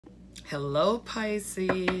Hello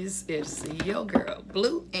Pisces, it's your girl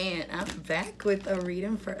Blue and I'm back with a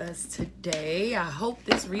reading for us today. I hope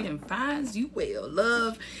this reading finds you well,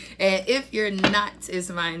 love. And if you're not, it's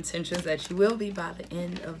my intentions that you will be by the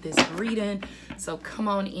end of this reading. So come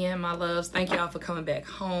on in, my loves. Thank y'all for coming back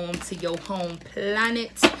home to your home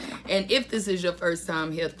planet. And if this is your first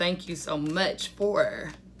time here, thank you so much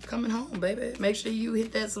for coming home, baby. Make sure you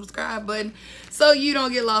hit that subscribe button so you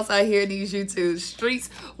don't get lost out here in these YouTube streets.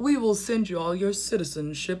 We will send you all your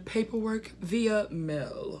citizenship paperwork via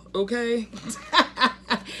mail, okay?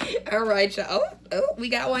 All right, y'all. Oh, we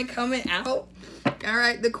got one coming out. All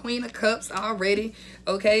right, the Queen of Cups already.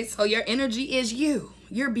 Okay, so your energy is you.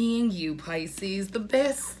 You're being you, Pisces. The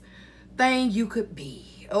best thing you could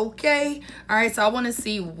be, okay? All right, so I want to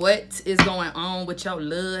see what is going on with your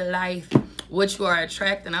love life, what you are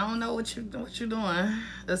attracting. I don't know what you doing.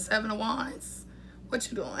 The Seven of Wands.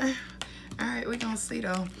 What you doing? All right, we're gonna see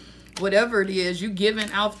though. Whatever it is, you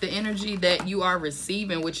giving out the energy that you are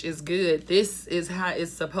receiving, which is good. This is how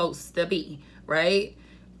it's supposed to be, right?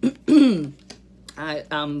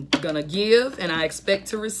 I'm gonna give and I expect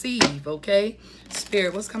to receive, okay?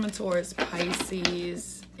 Spirit, what's coming towards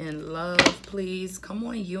Pisces in love, please? Come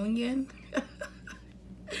on, union.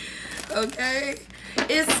 Okay?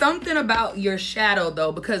 It's something about your shadow,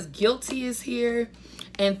 though, because guilty is here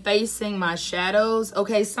and facing my shadows.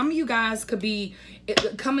 Okay, some of you guys could be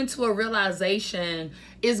coming to a realization.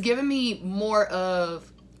 Is giving me more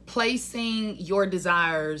of placing your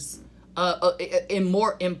desires in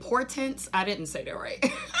more importance. I didn't say that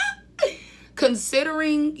right.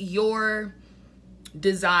 Considering your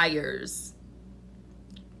desires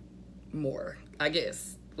more, I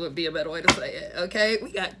guess, would be a better way to say it. Okay, we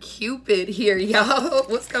got Cupid here, y'all.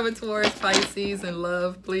 What's coming towards Pisces in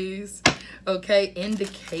love, please? Okay,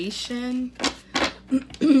 indication.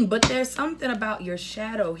 But there's something about your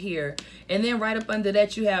shadow here. And then right up under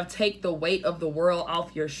that, you have take the weight of the world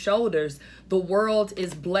off your shoulders. The world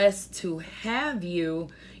is blessed to have you.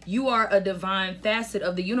 You are a divine facet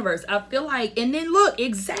of the universe. I feel like, and then look,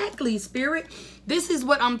 exactly, Spirit. This is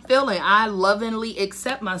what I'm feeling. I lovingly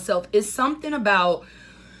accept myself. It's something about,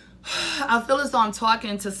 I feel as though I'm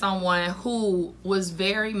talking to someone who was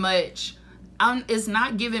very much, it's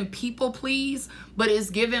not giving people please, but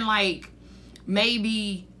it's giving like,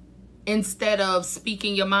 maybe instead of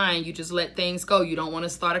speaking your mind, you just let things go. You don't want to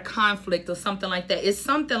start a conflict or something like that. It's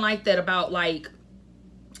something like that about like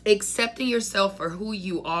accepting yourself for who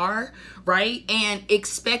you are, right? And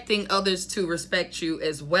expecting others to respect you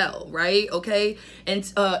as well, right? Okay.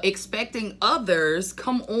 And expecting others,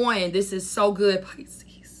 come on. This is so good,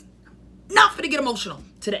 Pisces. Not finna get emotional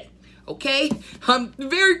today. Okay. I'm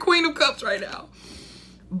very Queen of Cups right now.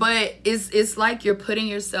 But it's like you're putting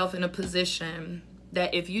yourself in a position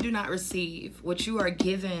that if you do not receive what you are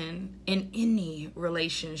given in any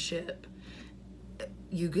relationship,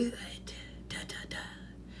 you good. Da, da, da.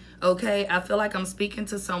 Okay, I feel like I'm speaking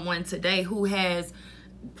to someone today who has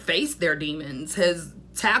faced their demons, has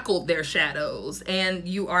tackled their shadows, and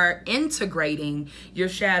you are integrating your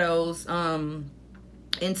shadows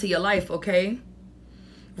into your life, okay?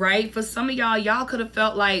 Right? For some of y'all could have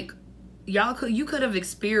felt like you could have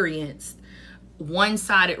experienced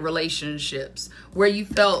one-sided relationships where you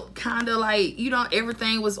felt kind of like, you know,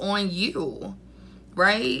 everything was on you,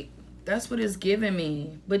 right? That's what it's giving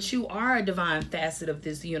me. But you are a divine facet of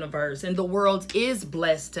this universe, and the world is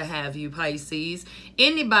blessed to have you, Pisces.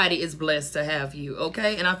 Anybody is blessed to have you,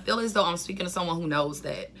 okay? And I feel as though I'm speaking to someone who knows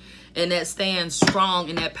that, and that stands strong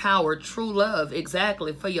in that power, true love,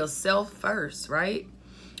 exactly, for yourself first, right?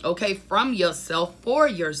 Okay, from yourself, for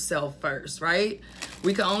yourself first, right?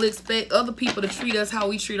 We can only expect other people to treat us how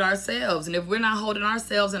we treat ourselves. And if we're not holding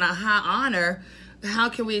ourselves in a high honor, how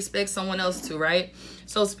can we expect someone else to, right?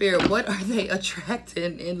 So, Spirit, what are they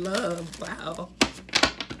attracting in love? Wow.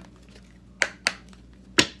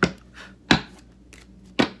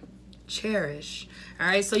 Cherish. All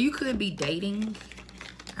right, so you could be dating.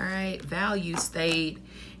 All right, value stayed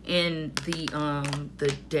in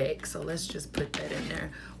the deck, so let's just put that in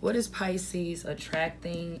there. What is Pisces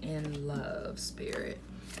attracting in love, Spirit?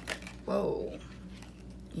 Whoa,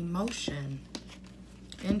 emotion.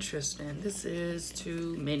 Interesting. This is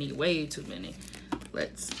too many, way too many.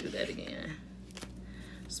 Let's do that again.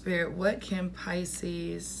 Spirit, what can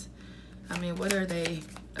Pisces, what are they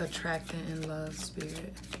attracting in love,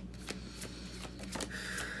 Spirit?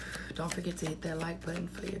 Don't forget to hit that like button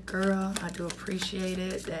for your girl. I do appreciate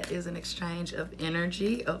it. That is an exchange of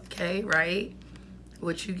energy. Okay, right?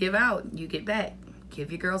 What you give out, you get back. Give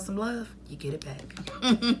your girl some love, you get it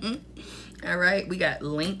back. All right, we got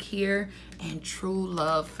Link here, and true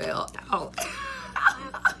love fell out.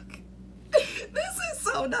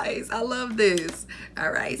 so nice. I love this.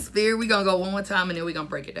 All right, Spirit, we're going to go one more time and then we're going to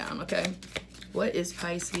break it down, okay? What is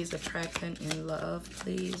Pisces attracting in love,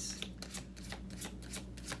 please?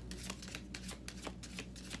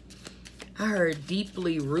 I heard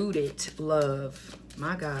deeply rooted love.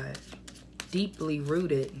 My God. Deeply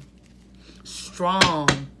rooted.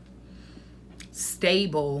 Strong.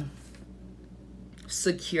 Stable.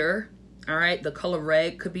 Secure. All right. The color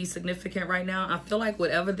red could be significant right now. I feel like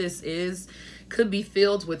whatever this is could be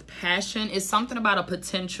filled with passion. It's something about a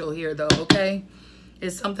potential here, though, okay?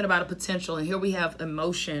 It's something about a potential. And here we have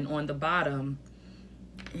emotion on the bottom.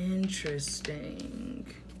 Interesting.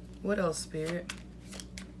 What else, Spirit?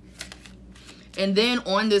 And then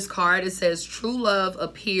on this card, it says, true love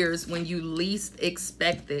appears when you least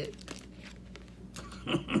expect it.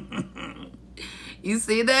 You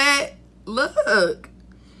see that? Look.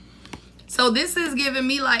 So this is giving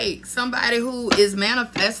me like somebody who is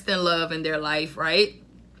manifesting love in their life, right?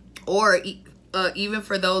 Or even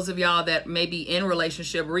for those of y'all that may be in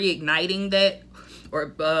relationship, reigniting that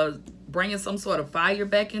or bringing some sort of fire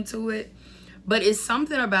back into it. But it's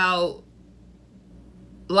something about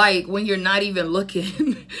like when you're not even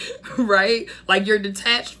looking, right? Like you're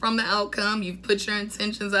detached from the outcome. You've put your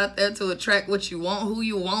intentions out there to attract what you want, who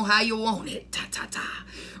you want, how you want it,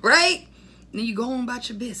 right? And then you go on about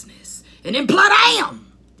your business. And then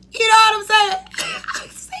blah-damn! You know what I'm saying?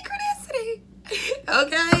 Synchronicity.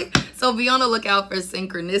 Okay? So be on the lookout for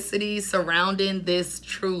synchronicity surrounding this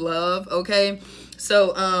true love, okay?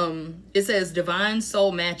 So it says divine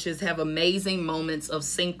soul matches have amazing moments of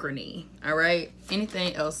synchrony. All right.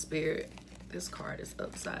 Anything else, Spirit? This card is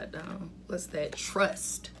upside down. What's that?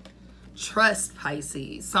 Trust. Trust,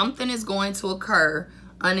 Pisces. Something is going to occur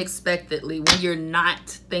unexpectedly when you're not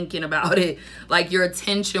thinking about it. Like your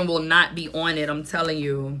attention will not be on it. I'm telling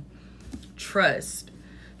you. Trust.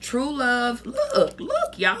 True love. Look,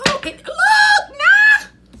 y'all. Look, nah.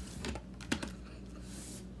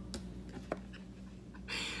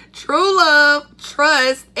 True love,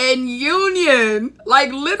 trust, and union.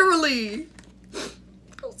 Like literally.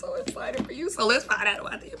 I'm so excited for you. So let's find out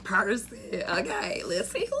about this person. Okay,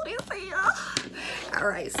 let's see who this is. All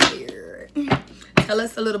right, Spirit. Tell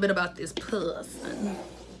us a little bit about this person.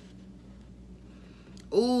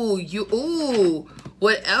 Ooh,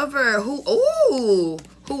 whatever,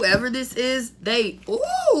 whoever this is,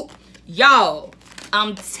 y'all,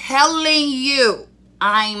 I'm telling you.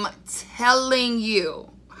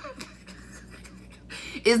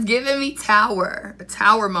 It's giving me a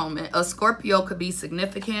tower moment. A Scorpio could be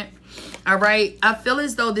significant. All right. I feel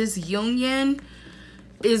as though this union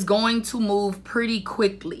is going to move pretty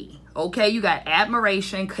quickly. Okay. You got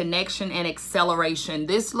admiration, connection, and acceleration.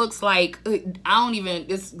 This looks like,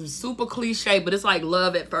 it's super cliche, but it's like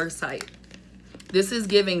love at first sight. This is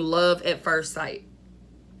giving love at first sight.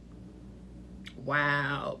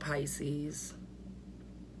 Wow, Pisces.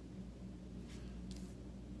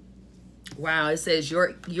 Wow, it says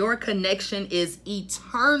your connection is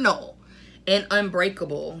eternal and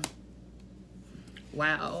unbreakable.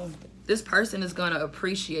 Wow. This person is going to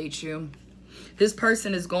appreciate you. This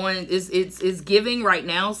person is going, it's giving right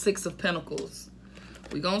now 6 of Pentacles.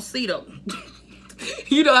 We're going to see them.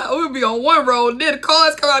 You know, we'll be on one road, and then the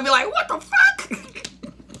cards come out and be like, what the fuck?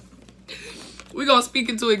 We're going to speak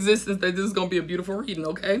into existence that this is going to be a beautiful reading,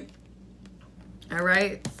 okay? All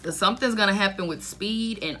right. So something's going to happen with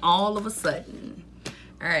speed and all of a sudden.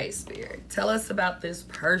 All right, Spirit. Tell us about this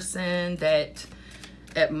person that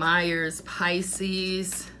admires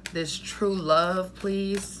Pisces. This true love,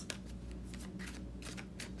 please.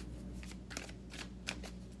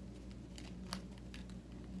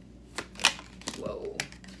 Whoa.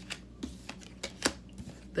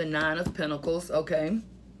 The 9 of Pentacles. Okay. I'm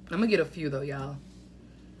going to get a few, though, y'all.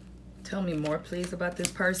 Tell me more, please, about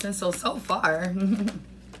this person. So far,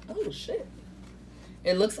 oh, shit.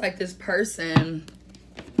 It looks like this person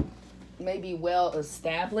may be well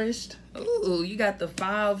established. Ooh, you got the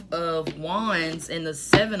 5 of Wands and the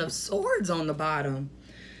 7 of Swords on the bottom.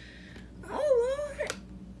 Oh, Lord.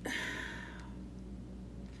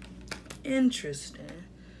 Interesting.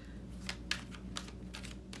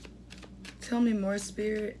 Tell me more,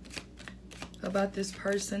 Spirit, about this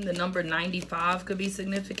person. The number 95 could be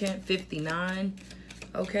significant. 59.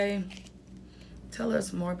 Okay. Tell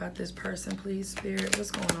us more about this person, please, Spirit.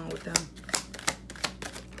 What's going on with them?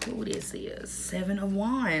 Who this is? 7 of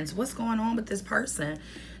Wands. What's going on with this person?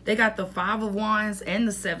 They got the 5 of Wands and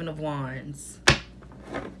the 7 of Wands.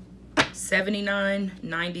 79,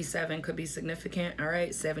 97 could be significant. All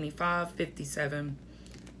right. 75, 57.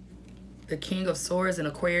 The King of Swords in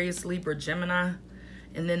Aquarius, Libra, Gemini.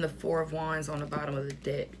 And then the 4 of Wands on the bottom of the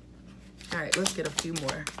deck. All right, let's get a few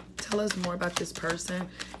more. Tell us more about this person,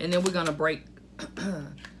 and then we're gonna break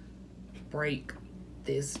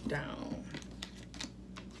this down.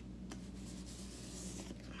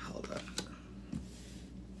 Hold up.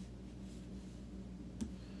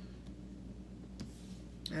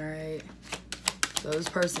 All right. So this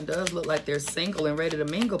person does look like they're single and ready to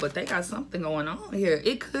mingle, but they got something going on here.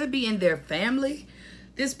 It could be in their family.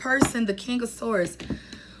 This person, the King of Swords,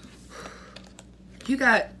 you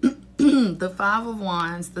got the 5 of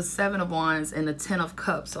Wands, the 7 of Wands, and the 10 of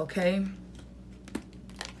Cups, okay?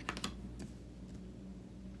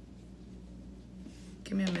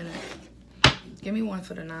 Give me a minute. Give me one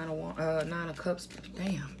for the 9 of Cups.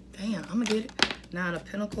 Damn, I'm gonna get it. 9 of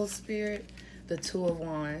Pentacles, Spirit. The 2 of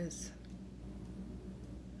Wands.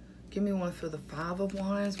 Give me one for the 5 of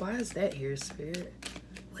Wands. Why is that here, Spirit?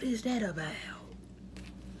 What is that about?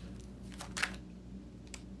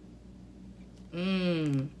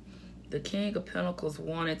 The King of Pentacles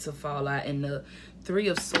wanted to fall out, and the 3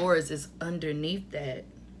 of Swords is underneath that.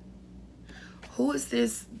 Who is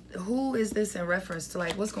this? Who is this in reference to?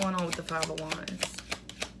 Like, what's going on with the 5 of Wands?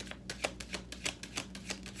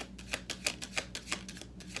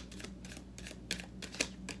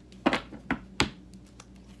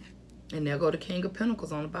 And there go the King of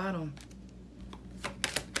Pentacles on the bottom.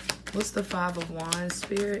 What's the 5 of Wands,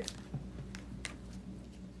 Spirit?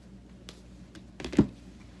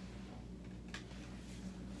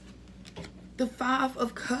 The 5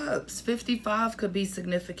 of Cups. 55 could be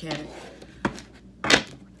significant.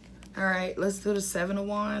 All right, let's do the 7 of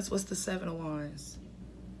Wands. What's the 7 of Wands?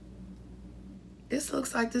 This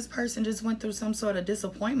looks like this person just went through some sort of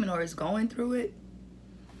disappointment or is going through it.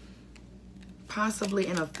 Possibly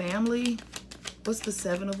in a family. What's the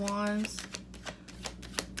 7 of Wands?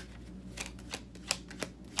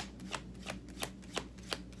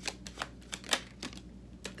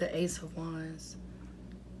 The Ace of Wands.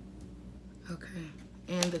 Okay.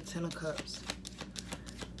 And the 10 of Cups.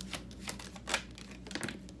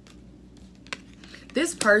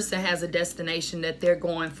 This person has a destination that they're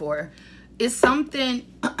going for. It's something,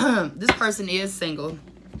 this person is single,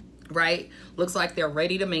 right? Looks like they're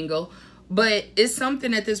ready to mingle. But it's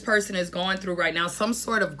something that this person is going through right now. Some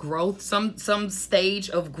sort of growth, some stage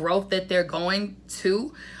of growth that they're going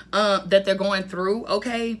to, that they're going through,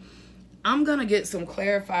 okay? I'm going to get some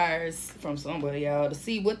clarifiers from somebody, y'all, to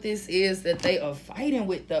see what this is that they are fighting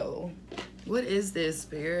with, though. What is this,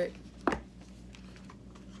 Spirit?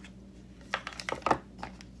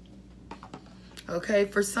 Okay,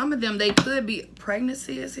 for some of them, they could be...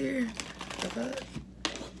 Pregnancy is here.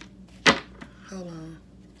 Hold on.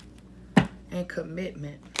 And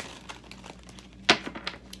commitment.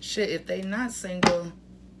 Shit, if they not single,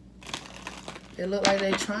 it look like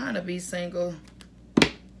they trying to be single.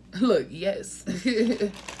 Look, yes.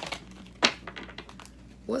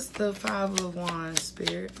 What's the 5 of Wands,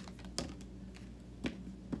 Spirit?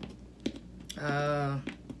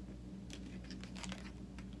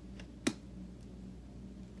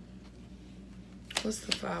 What's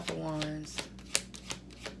the 5 of Wands?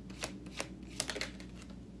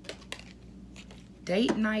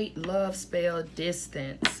 Date night, love spell,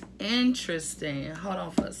 distance. Interesting. Hold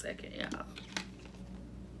on for a second, y'all.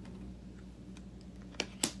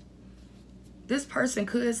 This person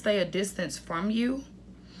could stay a distance from you.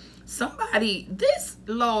 Somebody,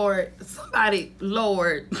 Lord, somebody,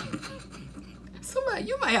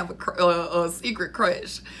 you might have a secret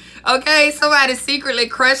crush. Okay, somebody's secretly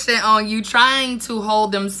crushing on you, trying to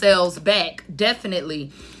hold themselves back.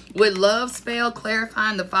 Definitely. With love spell,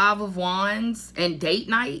 clarifying the 5 of Wands and date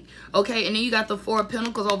night. Okay, and then you got the 4 of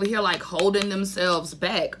Pentacles over here, like holding themselves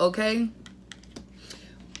back. Okay.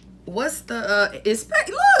 What's the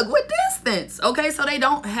look, with distance. Okay, so they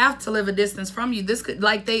don't have to live a distance from you. This could,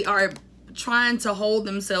 like, they are trying to hold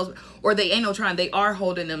themselves, or they ain't no trying, they are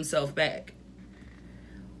holding themselves back.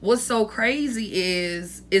 What's so crazy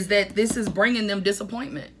is that this is bringing them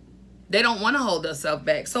disappointment. They don't want to hold themselves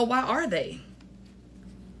back. So why are they?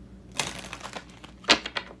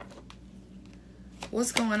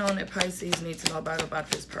 What's going on that Pisces needs to know about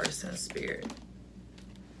this person, Spirit?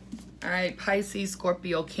 All right, Pisces,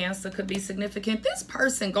 Scorpio, Cancer could be significant. This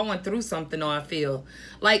person going through something, though, I feel.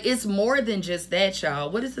 Like, it's more than just that, y'all.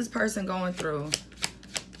 What is this person going through?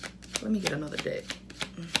 Let me get another deck.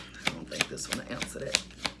 I don't think this one will answer that.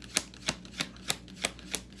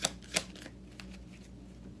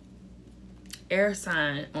 Air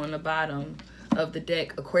sign on the bottom of the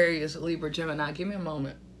deck, Aquarius, Libra, Gemini. Give me a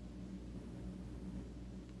moment.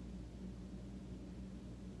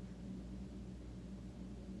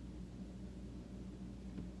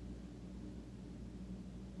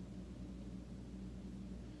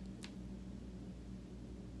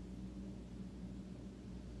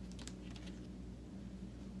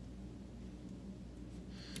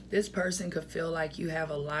 This person could feel like you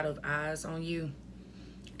have a lot of eyes on you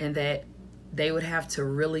and that they would have to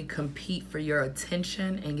really compete for your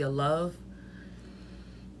attention and your love.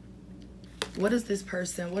 What is this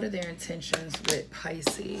person? What are their intentions with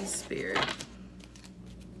Pisces, Spirit?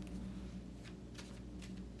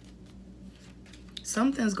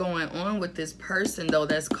 Something's going on with this person, though,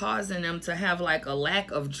 that's causing them to have like a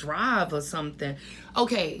lack of drive or something.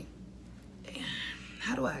 Okay,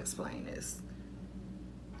 how do I explain this?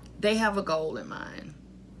 They have a goal in mind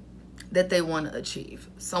that they want to achieve.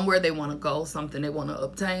 Somewhere they want to go, something they want to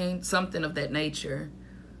obtain, something of that nature.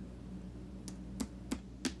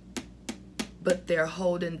 But they're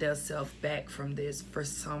holding themselves back from this for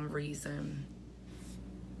some reason.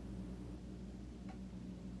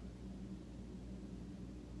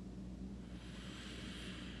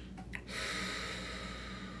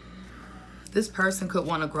 This person could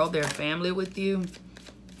want to grow their family with you.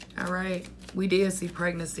 All right. We did see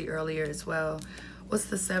pregnancy earlier as well. What's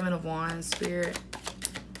the Seven of Wands, Spirit?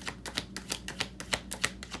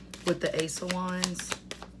 With the Ace of Wands.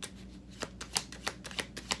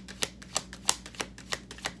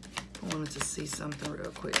 I wanted to see something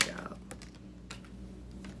real quick, y'all.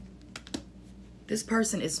 This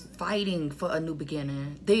person is fighting for a new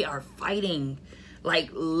beginning. They are fighting, like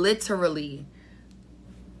literally.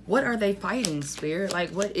 What are they fighting, Spirit? Like,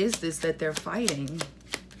 what is this that they're fighting?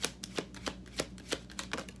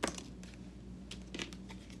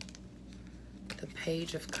 The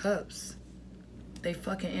Page of Cups. They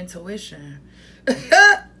fucking intuition.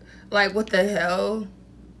 Like, what the hell?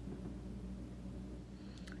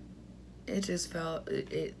 It just felt,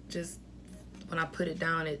 it just, when I put it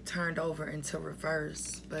down, it turned over into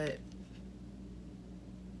reverse. But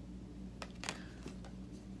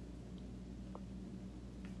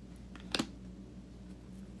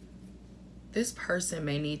this person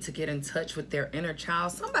may need to get in touch with their inner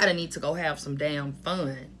child. Somebody needs to go have some damn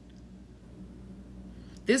fun.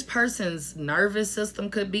 This person's nervous system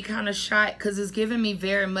could be kind of shot because it's giving me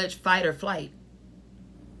very much fight or flight.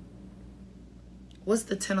 What's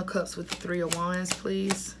the Ten of Cups with the Three of Wands,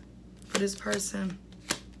 please, for this person?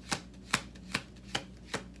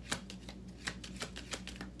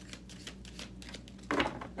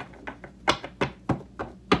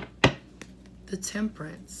 The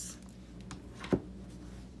Temperance.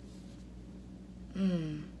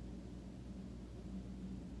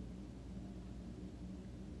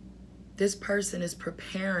 This person is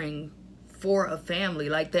preparing for a family.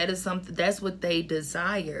 Like, that is something, that's what they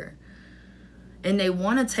desire. And they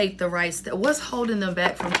want to take the right step. What's holding them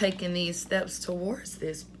back from taking these steps towards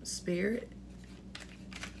this, Spirit?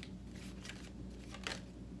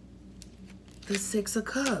 The Six of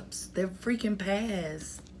Cups. They're freaking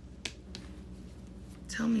past.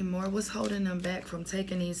 Tell me more. What's holding them back from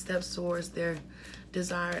taking these steps towards their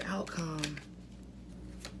desired outcome?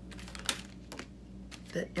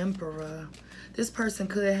 The Emperor. This person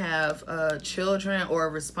could have children or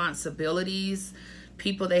responsibilities,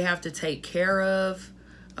 people they have to take care of.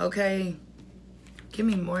 Okay, give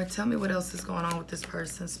me more. Tell me what else is going on with this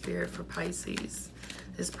person, Spirit, for Pisces.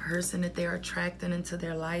 This person that they're attracting into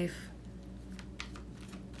their life.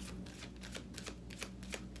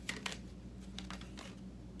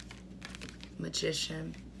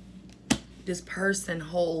 Magician. This person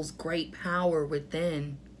holds great power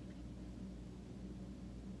within.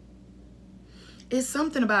 It's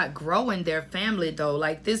something about growing their family, though.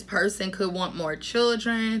 Like, this person could want more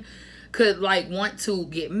children, could like want to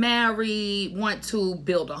get married, want to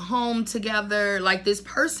build a home together. Like, this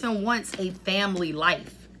person wants a family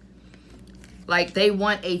life. Like, they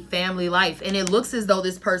want a family life. And it looks as though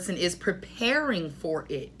this person is preparing for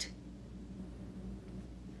it.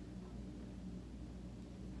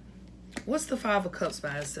 What's the Five of Cups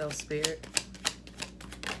by itself, Spirit?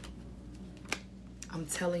 I'm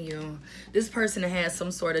telling you, this person has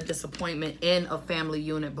some sort of disappointment in a family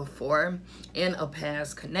unit before, in a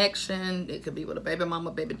past connection. It could be with a baby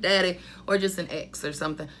mama, baby daddy, or just an ex or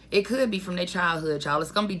something. It could be from their childhood, y'all.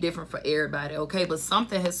 It's gonna be different for everybody, okay? But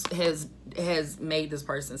something has made this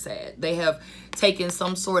person sad. They have taken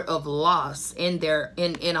some sort of loss in their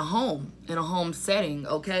in a home setting,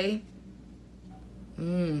 okay?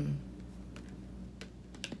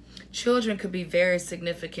 Children could be very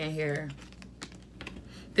significant here.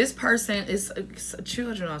 This person is,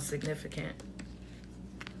 children are significant.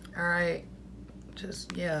 All right.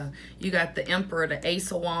 Just, yeah. You got the Emperor, the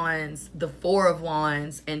Ace of Wands, the Four of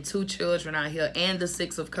Wands, and two children out here, and the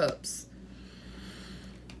Six of Cups.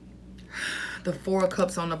 The Four of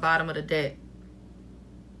Cups on the bottom of the deck.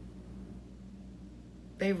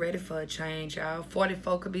 They ready for a change, y'all.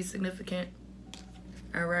 44 could be significant.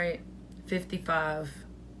 All right. 55.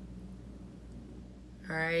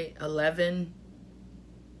 All right, 11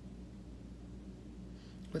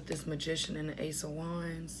 with this Magician and the Ace of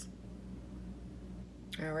Wands.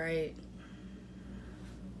 All right.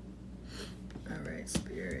 All right,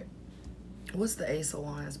 Spirit. What's the Ace of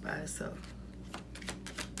Wands by itself?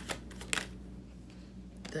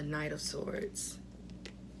 The Knight of Swords.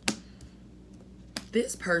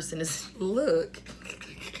 This person is, look,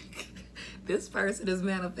 this person is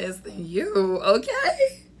manifesting you,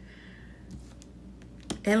 okay?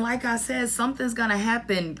 And like I said, something's gonna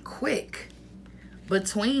happen quick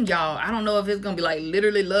between y'all. I don't know if it's gonna be like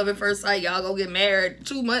literally love at first sight. Y'all gonna get married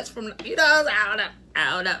 2 months from, you know, I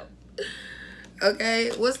don't know.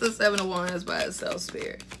 Okay, what's the Seven of Wands by itself,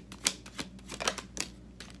 Spirit?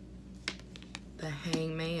 The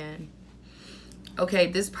Hangman.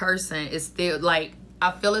 Okay, this person is still like,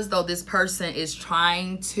 I feel as though this person is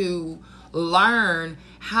trying to learn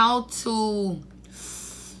how to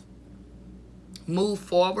move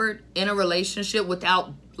forward in a relationship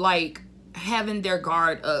without like having their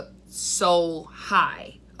guard up so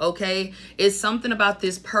high. Okay, it's something about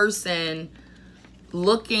this person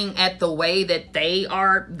looking at the way that they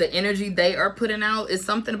are, the energy they are putting out. It's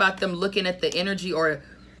something about them looking at the energy, or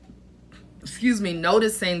excuse me,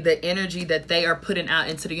 noticing the energy that they are putting out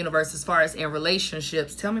into the universe as far as in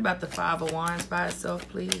relationships. Tell me about the Five of Wands by itself,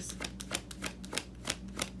 please.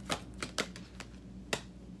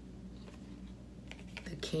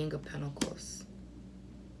 The King of Pentacles.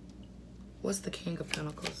 What's the King of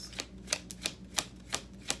Pentacles?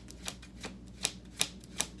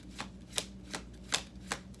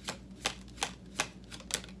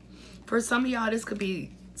 For some of y'all, this could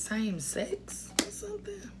be same sex or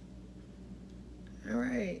something. All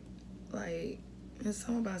right. Like, it's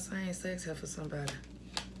something about same sex here for somebody.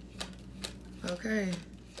 Okay.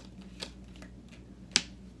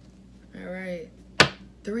 All right.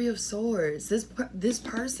 Three of Swords. This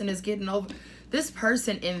person is getting over. This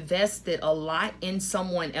person invested a lot in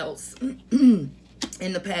someone else in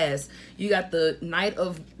the past. You got the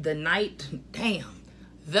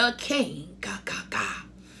King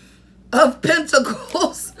of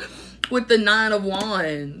Pentacles with the Nine of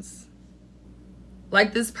Wands.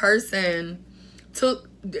 Like, this person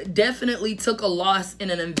definitely took a loss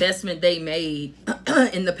in an investment they made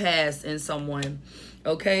in the past in someone.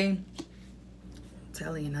 Okay, I'm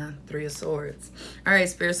telling you now, Three of Swords. All right,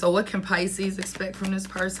 Spirit, so what can Pisces expect from this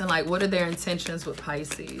person? Like, what are their intentions with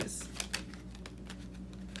Pisces?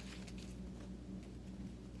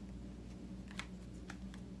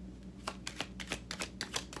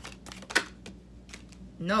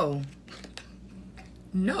 No.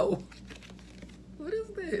 What is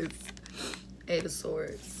this? Eight of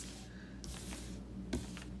Swords.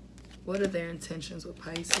 What are their intentions with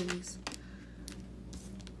Pisces?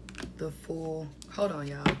 The Fool. Hold on,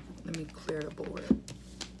 y'all. Let me clear the board.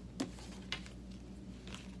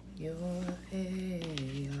 Your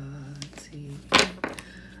A-R-T.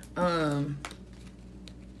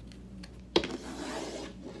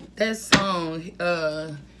 That song,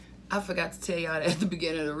 I forgot to tell y'all that at the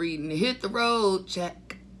beginning of the reading. Hit the road,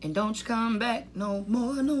 Jack, and don't you come back no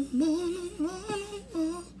more, no more, no more, no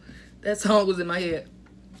more. That song was in my head.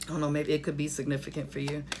 I don't know, maybe it could be significant for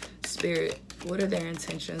you. Spirit, what are their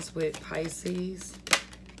intentions with Pisces?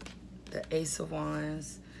 The Ace of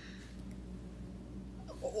Wands.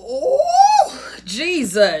 Oh,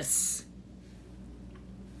 Jesus.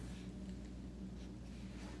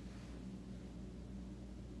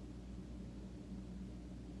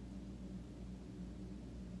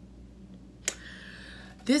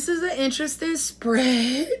 This is an interesting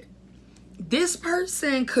spread. This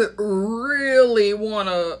person could really want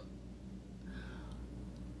to...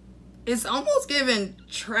 It's almost giving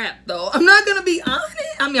trap, though. I'm not going to be honest.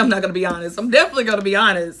 I mean, I'm not going to be honest. I'm definitely going to be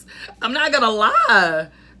honest. I'm not going to lie.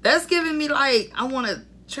 That's giving me, like, I want to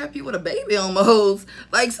trap you with a baby almost.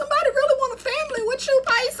 Like, somebody really want a family with you,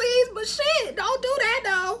 Pisces. But shit, don't do that,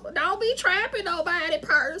 though. Don't be trapping nobody,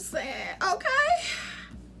 person.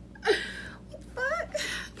 Okay? What?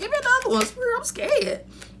 Give me another one, Spirit. I'm scared.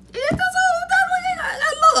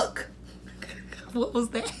 Look. What was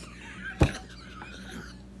that?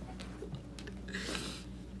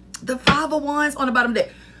 The Five of Wands on the bottom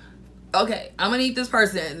there. Okay, I'm gonna need this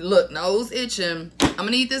person. Look, nose itching. I'm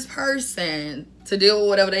gonna need this person to deal with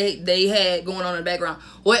whatever they had going on in the background.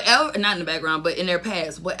 Whatever, not in the background, but in their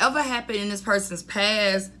past. Whatever happened in this person's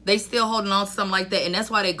past, they still holding on to something like that, and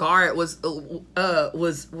that's why their guard was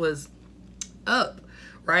up,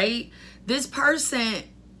 right? This person,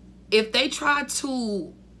 if they try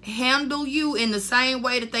to handle you in the same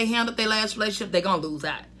way that they handled their last relationship, they're gonna lose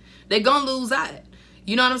out. They're gonna lose out.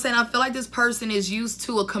 You know what I'm saying? I feel like this person is used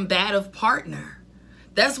to a combative partner.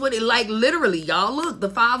 That's what it, like, literally, y'all. Look, the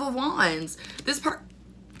 5 of Wands. This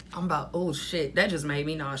I'm about, oh shit, that just made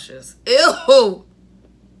me nauseous. Ew.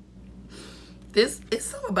 It's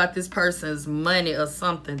something about this person's money or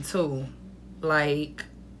something too. Like,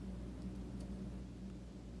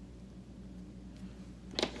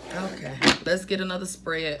 okay, let's get another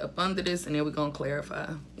spread up under this, and then we're gonna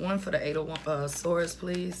clarify. One for the 8 of Swords,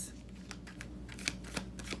 please.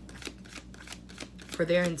 For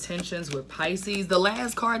their intentions with Pisces. The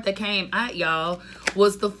last card that came out, y'all,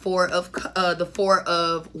 was the 4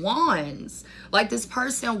 of Wands. Like, this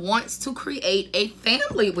person wants to create a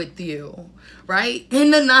family with you, right?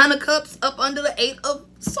 And the 9 of Cups up under the 8 of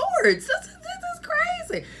Swords. This is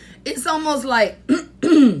crazy. It's almost like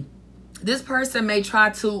this person may try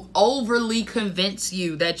to overly convince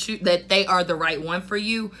you that they are the right one for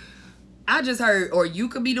you. I just heard, or you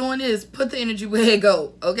could be doing this. Put the energy where it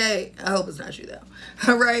go, okay? I hope it's not you, though.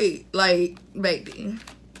 All right? Like, baby,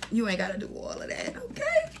 you ain't got to do all of that,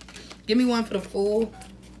 okay? Give me one for the Fool.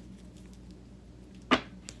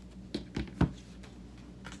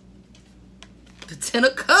 The 10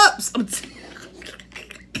 of Cups.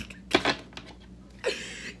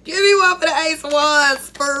 Give me one for the Ace of Wands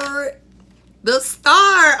for the Star.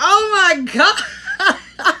 Oh, my God.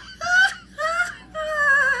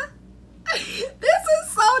 This is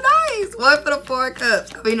so nice. One for the 4 of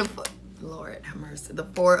Cups. I mean, Lord have mercy. The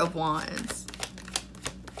 4 of Wands.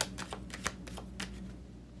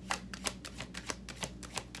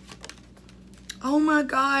 Oh my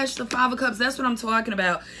gosh, the 5 of Cups. That's what I'm talking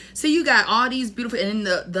about. See, you got all these beautiful, and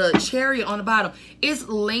then the Chariot on the bottom. It's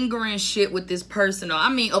lingering shit with this person, though. I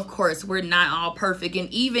mean, of course, we're not all perfect. And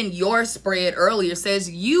even your spread earlier says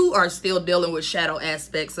you are still dealing with shadow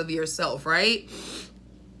aspects of yourself, right?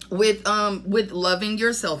 With loving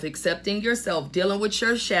yourself, accepting yourself, dealing with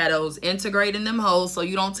your shadows, integrating them whole so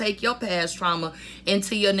you don't take your past trauma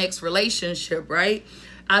into your next relationship, right?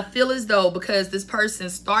 I feel as though, because this person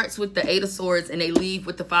starts with the 8 of Swords and they leave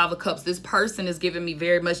with the 5 of Cups, this person is giving me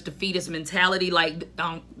very much defeatist mentality. Like,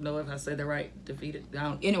 I don't know if I said that right. Defeated.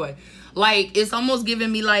 Anyway, like, it's almost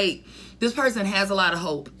giving me like this person has a lot of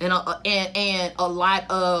hope and a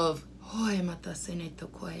lot of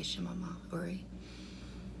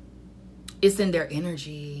it's in their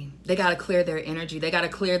energy. They got to clear their energy. They got to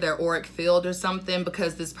clear their auric field or something,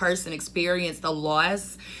 because this person experienced a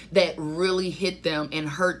loss that really hit them and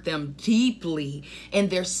hurt them deeply. And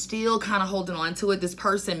they're still kind of holding on to it. This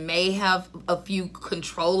person may have a few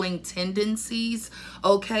controlling tendencies,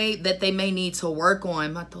 okay, that they may need to work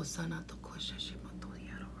on.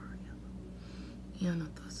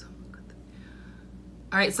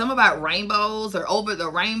 All right, something about rainbows or over the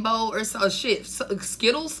rainbow or so shit.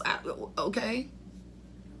 Skittles, okay.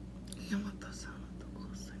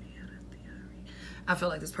 I feel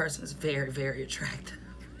like this person is very, very attractive.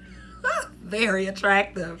 Very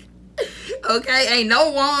attractive. Okay, ain't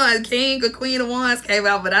no one King or Queen of Wands came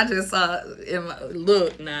out, but I just saw in my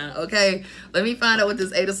look now. Okay, let me find out what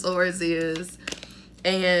this 8 of Swords is,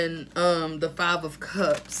 and the 5 of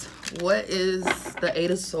Cups. What is the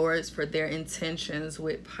 8 of Swords for their intentions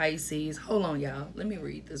with Pisces? Hold on, y'all. Let me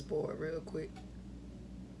read this board real quick.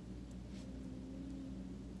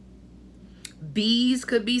 Bees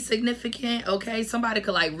could be significant, okay? Somebody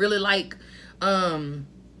could like really like, I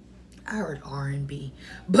heard R&B,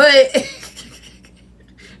 but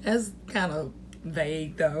that's kind of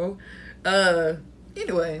vague though.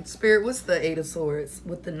 Anyway, Spirit, what's the 8 of Swords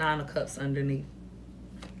with the 9 of Cups underneath?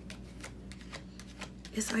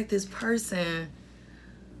 It's like this person,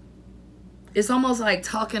 it's almost like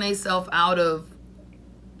talking themselves out of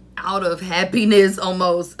happiness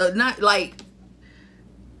almost. Not like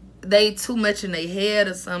they too much in their head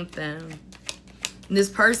or something. And this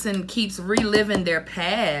person keeps reliving their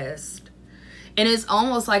past. And it's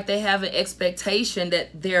almost like they have an expectation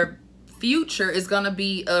that their future is going to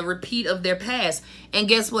be a repeat of their past. And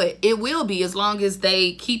guess what? It will be, as long as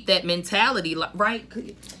they keep that mentality, right?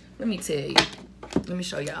 Let me tell you. Let me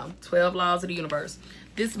show y'all 12 laws of the universe.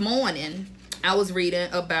 This morning, I was reading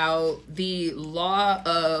about the law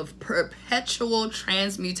of perpetual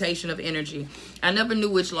transmutation of energy. I never knew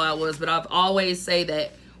which law it was, but I've always say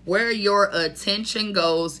that where your attention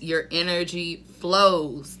goes, your energy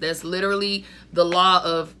flows. That's literally the law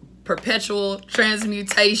of perpetual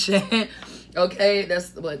transmutation. Okay,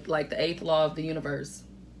 that's what, like the 8th law of the universe.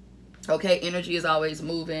 Okay, energy is always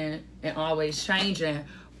moving and always changing.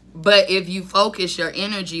 But if you focus your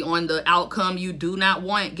energy on the outcome you do not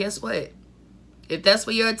want, guess what? If that's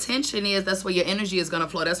where your attention is, that's where your energy is going to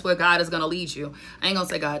flow. That's where God is going to lead you. I ain't going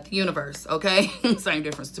to say God, the universe, okay? Same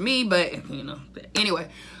difference to me, but, you know. Anyway,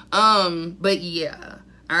 but yeah.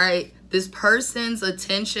 All right. This person's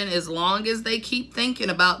attention, as long as they keep thinking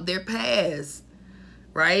about their past,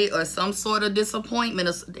 right? Or some sort of disappointment,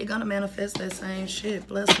 they're going to manifest that same shit.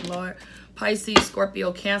 Bless the Lord. Pisces,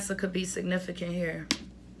 Scorpio, Cancer could be significant here.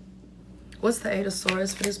 What's the Eight of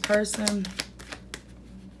Swords for this person?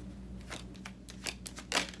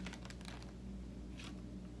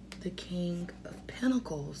 The King of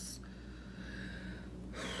Pentacles.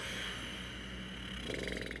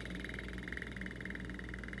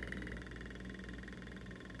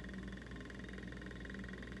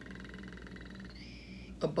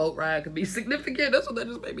 A boat ride could be significant. That's what that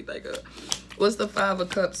just made me think of. What's the Five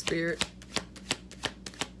of Cups, Spirit?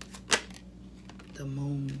 The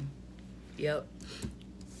Moon. Yep.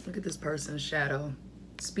 Look at this person's shadow.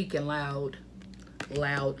 Speaking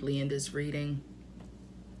loudly in this reading.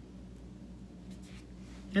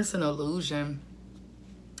 It's an illusion.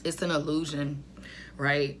 It's an illusion,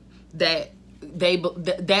 right? That's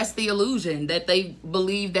the illusion, that they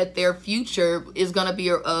believe that their future is going to be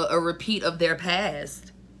a repeat of their past.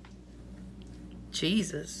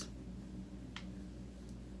 Jesus.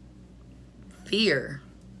 Fear.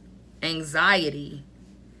 Anxiety.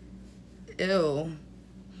 Ew.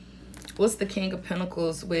 What's the King of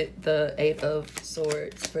Pentacles with the Eight of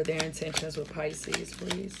Swords for their intentions with Pisces,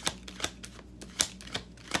 please?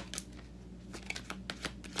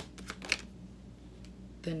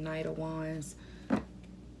 The Knight of Wands.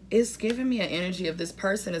 It's giving me an energy of this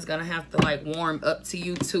person is going to have to like warm up to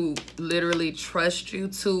you, to literally trust you,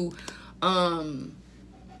 to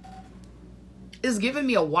it's giving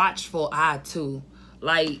me a watchful eye too.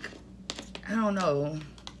 Like, I don't know.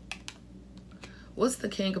 What's the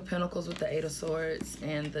King of Pentacles with the Eight of Swords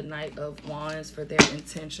and the Knight of Wands for their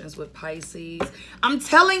intentions with Pisces? I'm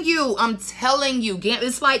telling you.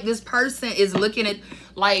 It's like this person is looking at,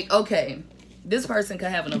 like, okay, this person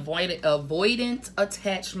could have an avoidant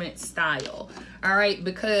attachment style. All right,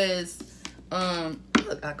 because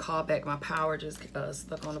look, I called back my power, just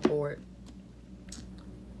stuck on the board.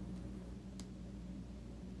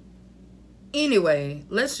 Anyway,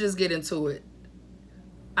 let's just get into it.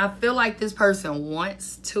 I feel like this person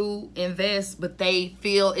wants to invest, but they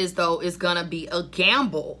feel as though it's gonna be a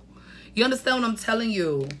gamble. You understand what I'm telling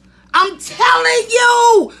you? I'm telling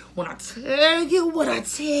you! When I tell you what I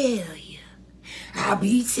tell you, I'll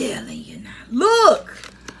be telling you now. Look!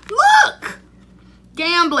 Look!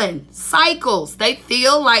 Gambling, cycles. They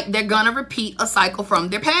feel like they're gonna repeat a cycle from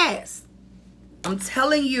their past. I'm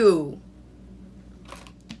telling you.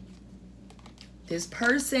 This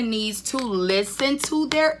person needs to listen to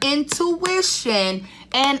their intuition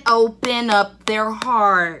and open up their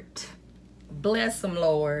heart. Bless them,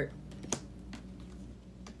 Lord.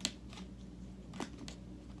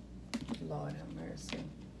 Lord have mercy.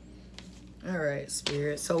 All right,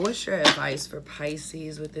 Spirit. So what's your advice for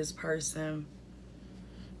Pisces with this person?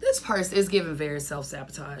 This person is giving very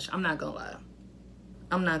self-sabotage. I'm not going to lie.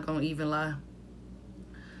 I'm not going to even lie.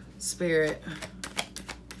 Spirit.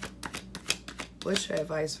 What's your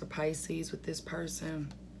advice for Pisces with this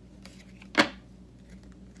person?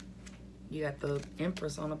 You got the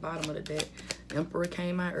Empress on the bottom of the deck. Emperor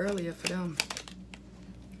came out earlier for them.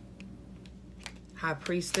 High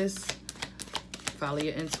Priestess. Follow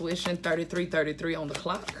your intuition. 33:33 on the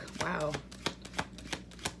clock. Wow.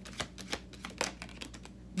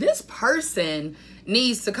 This person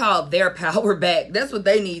needs to call their power back. That's what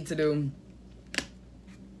they need to do.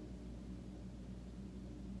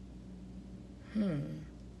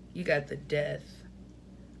 You got the Death.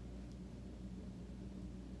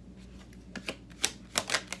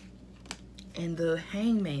 And the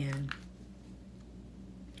Hangman.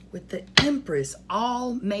 With the Empress.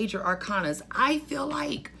 All major arcanas. I feel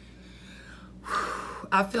like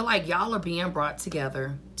y'all are being brought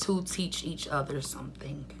together to teach each other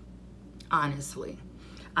something. Honestly.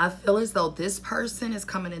 I feel as though this person is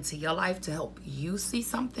coming into your life to help you see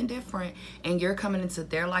something different, and you're coming into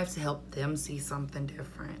their life to help them see something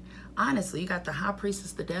different. Honestly, you got the High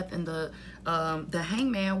Priestess, the Death, and the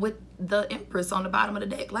Hangman with the Empress on the bottom of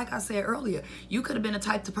the deck. Like I said earlier, you could have been a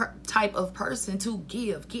type of person to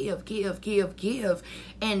give,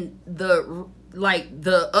 and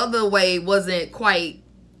the other way wasn't quite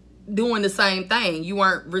doing the same thing. You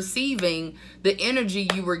weren't receiving the energy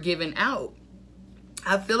you were giving out.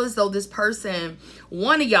 I feel as though this person,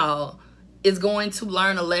 one of y'all, is going to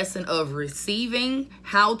learn a lesson of receiving,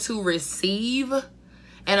 how to receive.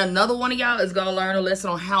 And another one of y'all is going to learn a lesson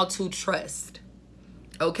on how to trust.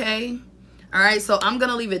 Okay? All right, so I'm going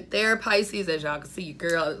to leave it there, Pisces. As y'all can see, your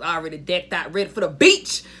girl is already decked out, ready for the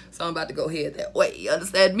beach. So I'm about to go head that way. You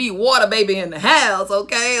understand me? Water baby in the house,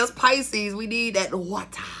 okay? Us Pisces, we need that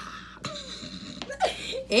water.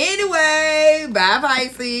 Anyway, bye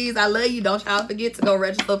Pisces. I love you. Don't y'all forget to go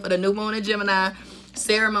register for the new moon in Gemini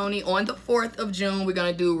ceremony on the 4th of June. We're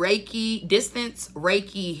going to do Reiki, distance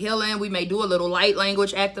Reiki healing. We may do a little light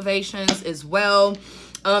language activations as well.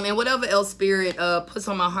 And whatever else spirit puts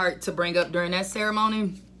on my heart to bring up during that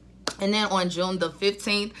ceremony. And then on June the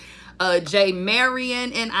 15th, J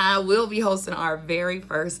Marion and I will be hosting our very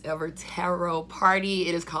first ever tarot party.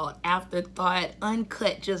 It is called Afterthought,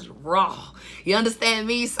 uncut, just raw. You understand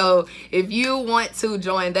me? So if you want to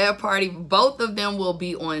join that party, both of them will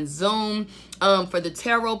be on Zoom. For the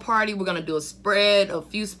tarot party, we're going to do a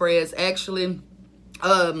few spreads actually.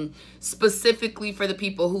 Specifically for the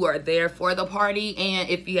people who are there for the party. And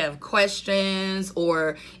if you have questions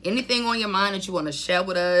or anything on your mind that you want to share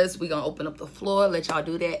with us, we're gonna open up the floor, let y'all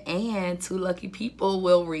do that, and 2 lucky people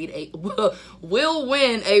will win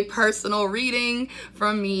a personal reading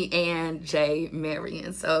from me and J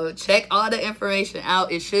Marion. So check all the information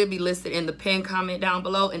out. It should be listed in the pinned comment down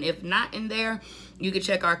below, and if not in there, you can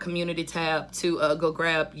check our community tab to go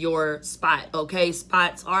grab your spot. Okay,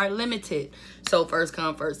 spots are limited, so first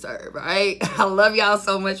come, first serve. All right, I love y'all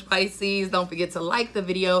so much, Pisces. Don't forget to like the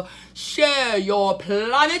video, share your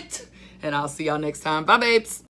planet, and I'll see y'all next time. Bye, babes.